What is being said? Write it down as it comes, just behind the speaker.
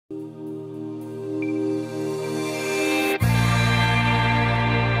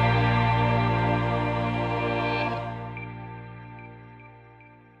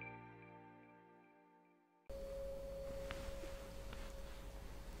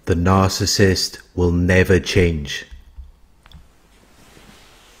The narcissist will never change.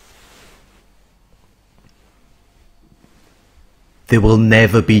 They will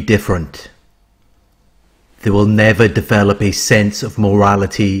never be different. They will never develop a sense of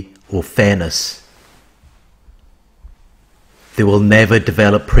morality or fairness. They will never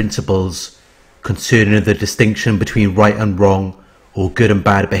develop principles concerning the distinction between right and wrong or good and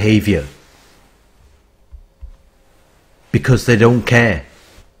bad behavior. Because they don't care.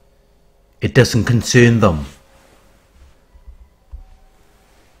 It doesn't concern them.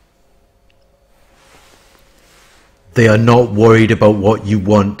 They are not worried about what you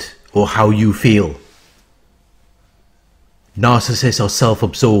want or how you feel. Narcissists are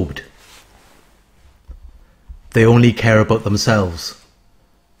self-absorbed. They only care about themselves.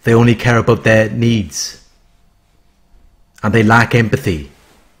 They only care about their needs. And they lack empathy.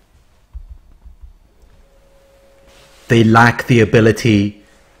 They lack the ability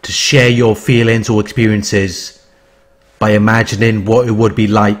to share your feelings or experiences by imagining what it would be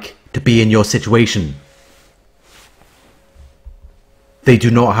like to be in your situation. They do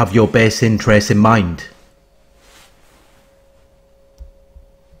not have your best interests in mind.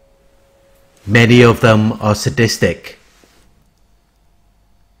 Many of them are sadistic.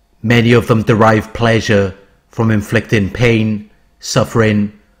 Many of them derive pleasure from inflicting pain,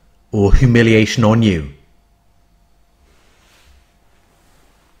 suffering, or humiliation on you.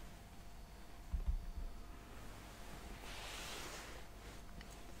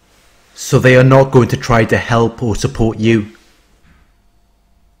 So they are not going to try to help or support you.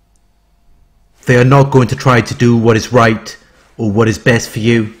 They are not going to try to do what is right or what is best for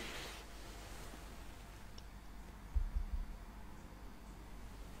you.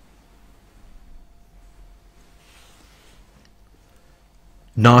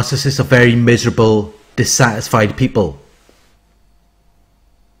 Narcissists are very miserable, dissatisfied people.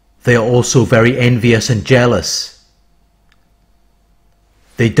 They are also very envious and jealous.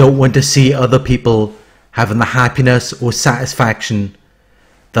 They don't want to see other people having the happiness or satisfaction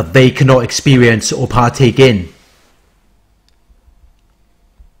that they cannot experience or partake in.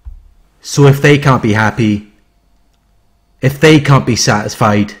 So if they can't be happy, if they can't be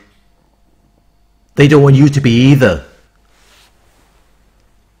satisfied, they don't want you to be either.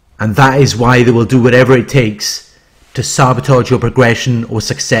 And that is why they will do whatever it takes to sabotage your progression or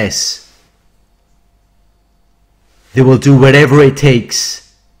success. They will do whatever it takes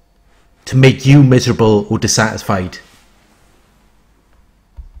to make you miserable or dissatisfied.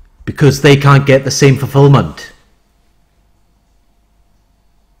 Because they can't get the same fulfillment.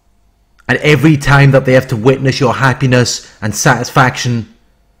 And every time that they have to witness your happiness and satisfaction,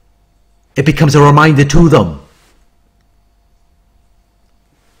 it becomes a reminder to them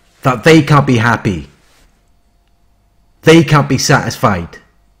that they can't be happy. They can't be satisfied.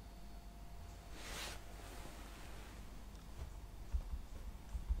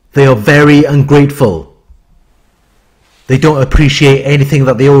 They are very ungrateful. They don't appreciate anything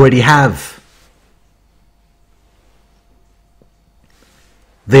that they already have.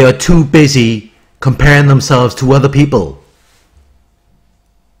 They are too busy comparing themselves to other people.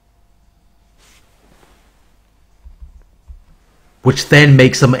 Which then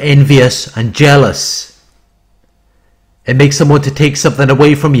makes them envious and jealous. It makes them want to take something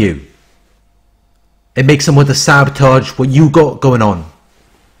away from you. It makes them want to sabotage what you got going on.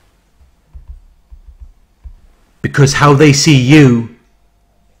 Because how they see you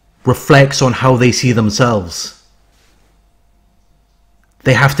reflects on how they see themselves.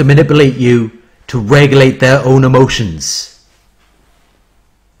 They have to manipulate you to regulate their own emotions,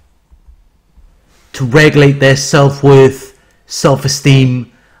 to regulate their self-worth,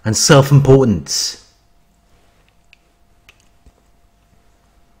 self-esteem, and self-importance.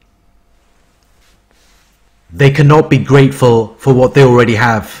 They cannot be grateful for what they already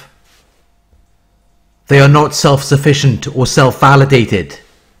have. They are not self-sufficient or self-validated.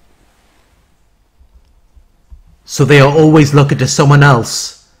 So they are always looking to someone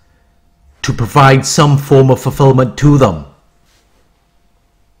else to provide some form of fulfillment to them.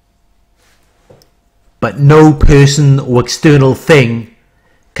 But no person or external thing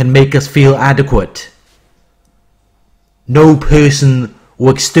can make us feel adequate. No person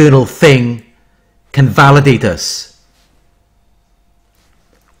or external thing can validate us.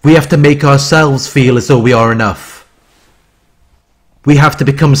 We have to make ourselves feel as though we are enough. We have to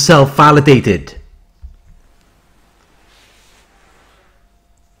become self-validated.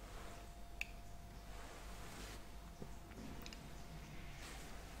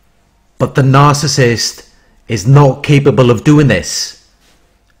 But the narcissist is not capable of doing this,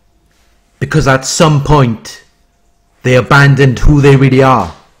 because at some point they abandoned who they really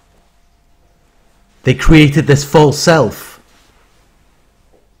are. They created this false self,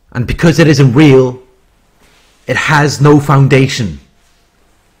 and because it isn't real, it has no foundation.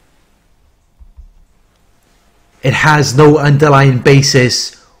 It has no underlying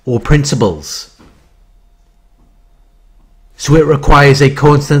basis or principles. So it requires a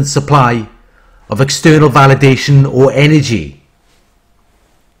constant supply of external validation or energy.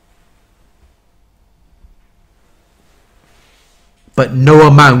 But no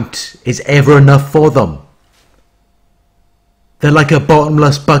amount is ever enough for them. They're like a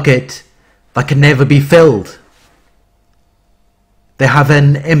bottomless bucket that can never be filled. They have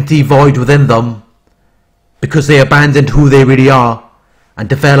an empty void within them because they abandoned who they really are and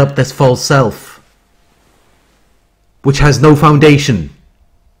developed this false self, which has no foundation,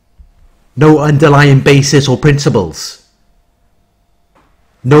 no underlying basis or principles,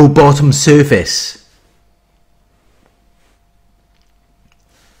 no bottom surface.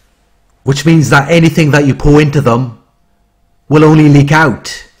 Which means that anything that you pour into them will only leak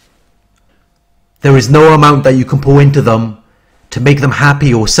out. There is no amount that you can pour into them to make them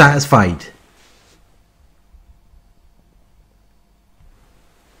happy or satisfied.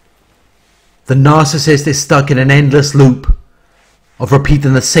 The narcissist is stuck in an endless loop of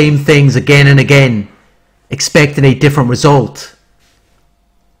repeating the same things again and again, expecting a different result.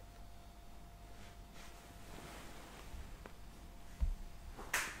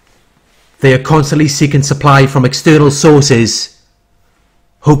 They are constantly seeking supply from external sources,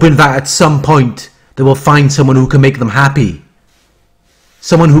 hoping that at some point they will find someone who can make them happy,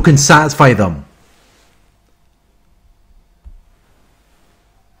 someone who can satisfy them.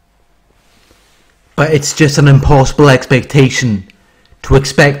 But it's just an impossible expectation to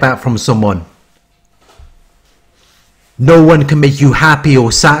expect that from someone. No one can make you happy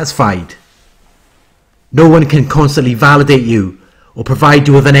or satisfied. No one can constantly validate you or provide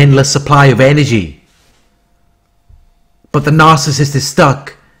you with an endless supply of energy. But the narcissist is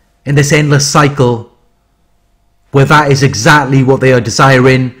stuck in this endless cycle where that is exactly what they are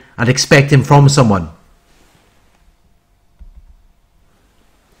desiring and expecting from someone.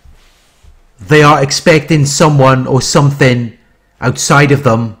 They are expecting someone or something outside of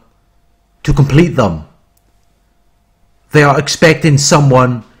them to complete them. They are expecting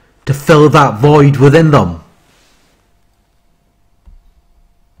someone to fill that void within them.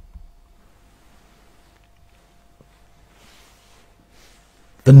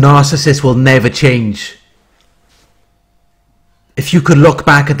 The narcissist will never change. If you could look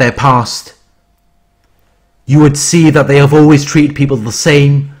back at their past, you would see that they have always treated people the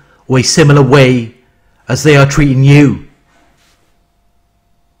same or a similar way as they are treating you.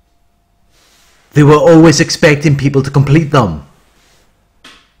 They were always expecting people to complete them,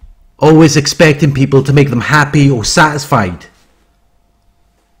 always expecting people to make them happy or satisfied.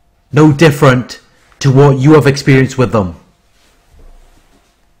 No different to what you have experienced with them.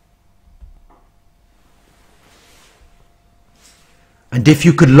 And if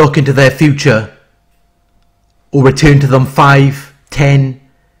you could look into their future, or return to them 5, 10,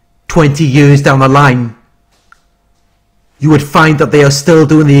 20 years down the line, you would find that they are still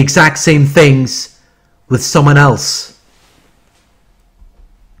doing the exact same things with someone else.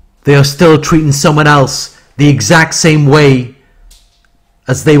 They are still treating someone else the exact same way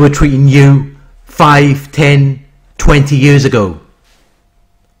as they were treating you 5, 10, 20 years ago.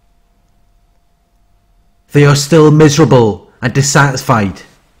 They are still miserable and dissatisfied,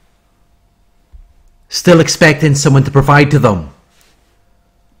 still expecting someone to provide to them,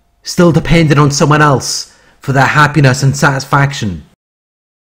 still dependent on someone else for their happiness and satisfaction,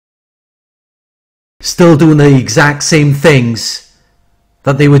 still doing the exact same things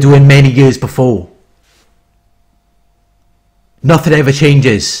that they were doing many years before. Nothing ever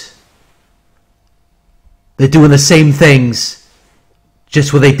changes. They're doing the same things,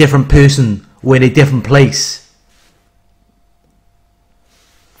 just with a different person or in a different place.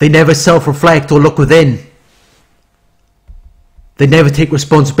 They never self-reflect or look within. They never take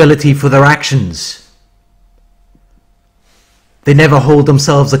responsibility for their actions. They never hold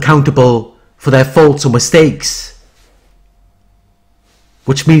themselves accountable for their faults or mistakes,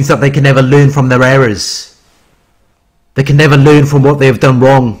 which means that they can never learn from their errors. They can never learn from what they have done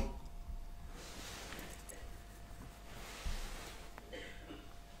wrong.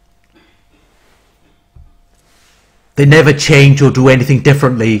 They never change or do anything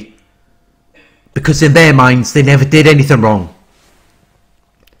differently, because in their minds they never did anything wrong.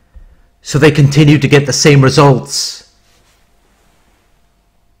 So they continue to get the same results.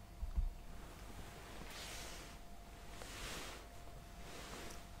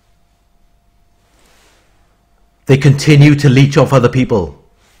 They continue to leech off other people.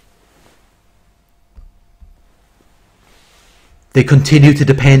 They continue to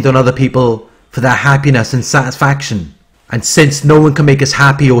depend on other people for their happiness and satisfaction. And since no one can make us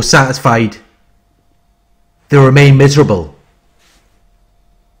happy or satisfied, they remain miserable.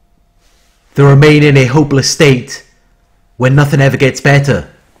 They remain in a hopeless state where nothing ever gets better.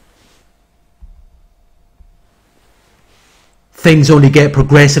 Things only get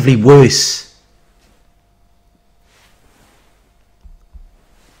progressively worse.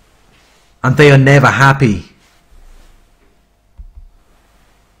 And they are never happy.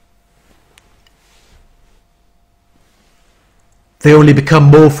 They only become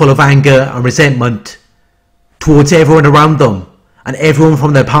more full of anger and resentment towards everyone around them and everyone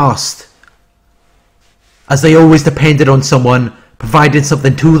from their past, as they always depended on someone providing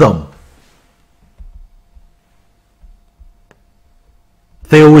something to them.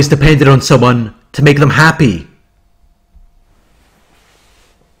 They always depended on someone to make them happy,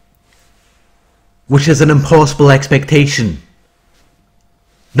 which is an impossible expectation.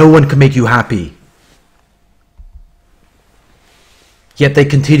 No one can make you happy. Yet they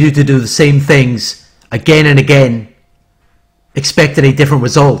continue to do the same things again and again, expecting a different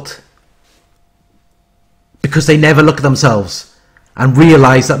result. Because they never look at themselves and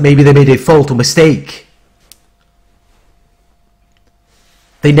realize that maybe they made a fault or mistake.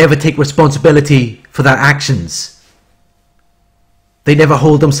 They never take responsibility for their actions. They never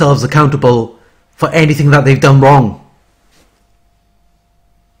hold themselves accountable for anything that they've done wrong.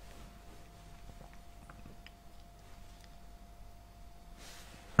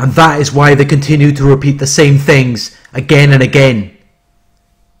 And that is why they continue to repeat the same things again and again,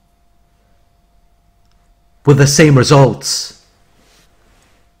 with the same results.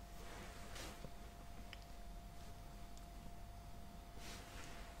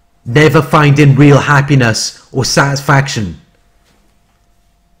 Never finding real happiness or satisfaction.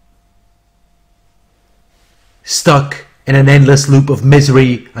 Stuck in an endless loop of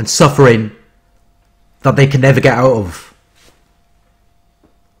misery and suffering that they can never get out of.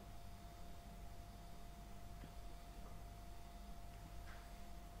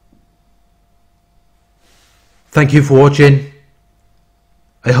 Thank you for watching.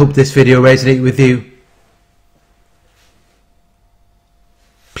 I hope this video resonated with you.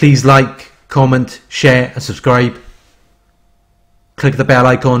 Please like, comment, share and subscribe. Click the bell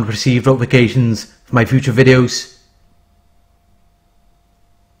icon to receive notifications for my future videos.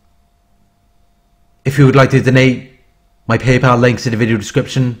 If you would like to donate, my PayPal link's in the video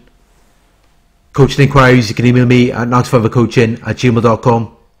description. Coaching inquiries, you can email me at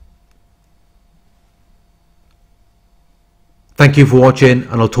narcsurvivorcoaching@gmail.com. Thank you for watching,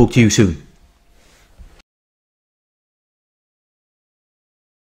 and I'll talk to you soon.